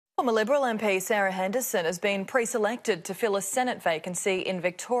Former Liberal MP Sarah Henderson has been pre-selected to fill a Senate vacancy in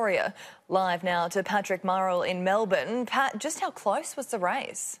Victoria. Live now to Patrick Murrell in Melbourne. Pat, just how close was the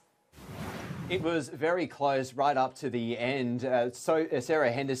race? It was very close right up to the end.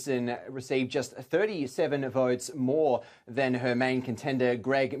 Sarah Henderson received just 37 votes more than her main contender,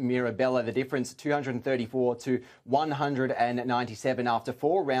 Greg Mirabella. The difference, 234 to 197 after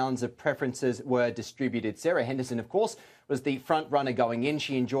 4 rounds of preferences were distributed. Sarah Henderson, of course, was the front runner going in.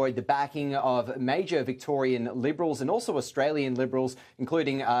 She enjoyed the backing of major Victorian Liberals and also Australian Liberals,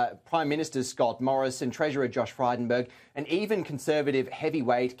 including Prime Minister Scott Morrison, Treasurer Josh Frydenberg, and even Conservative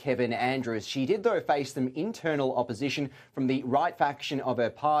heavyweight Kevin Andrews. She did, though, face some internal opposition from the right faction of her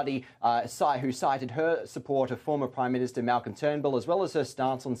party, who cited her support of former Prime Minister Malcolm Turnbull, as well as her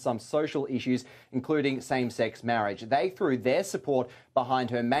stance on some social issues, including same-sex marriage. They threw their support behind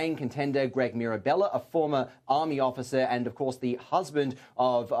her main contender, Greg Mirabella, a former army officer and, of course, the husband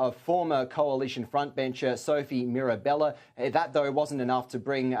of former coalition frontbencher Sophie Mirabella. That, though, wasn't enough to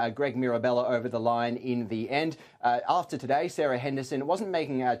bring Greg Mirabella over the line in the end. After today, Sarah Henderson wasn't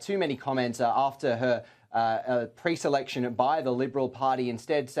making too many comments after her pre-selection by the Liberal Party,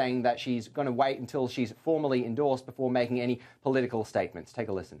 instead saying that she's going to wait until she's formally endorsed before making any political statements. Take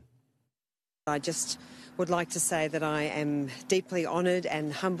a listen. I just would like to say that I am deeply honoured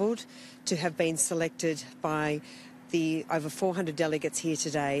and humbled to have been selected by the over 400 delegates here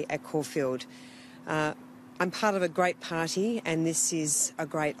today at Caulfield. I'm part of a great party and this is a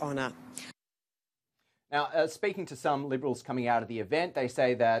great honour. Now, speaking to some Liberals coming out of the event, they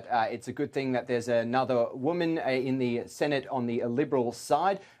say that it's a good thing that there's another woman in the Senate on the Liberal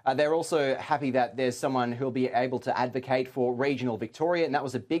side. They're also happy that there's someone who'll be able to advocate for regional Victoria, and that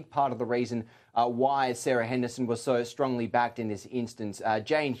was a big part of the reason why Sarah Henderson was so strongly backed in this instance.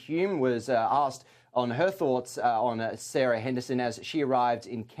 Jane Hume was asked on her thoughts on Sarah Henderson as she arrived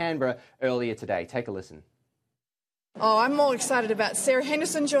in Canberra earlier today. Take a listen. Oh, I'm more excited about Sarah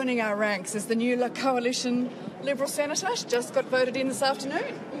Henderson joining our ranks as the new Coalition Liberal Senator. She just got voted in this afternoon.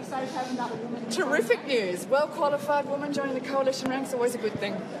 Are you excited to have another woman? Terrific news. Well-qualified woman joining the Coalition ranks, always a good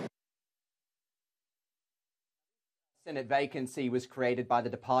thing. Senate vacancy was created by the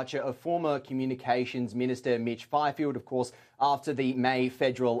departure of former Communications Minister Mitch Fifield. Of course, after the May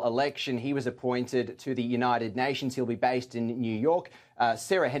federal election, he was appointed to the United Nations. He'll be based in New York.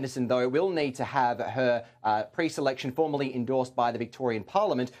 Sarah Henderson, though, will need to have her pre-selection formally endorsed by the Victorian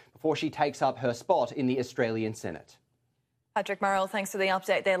Parliament before she takes up her spot in the Australian Senate. Patrick Murrell, thanks for the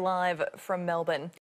update there live from Melbourne.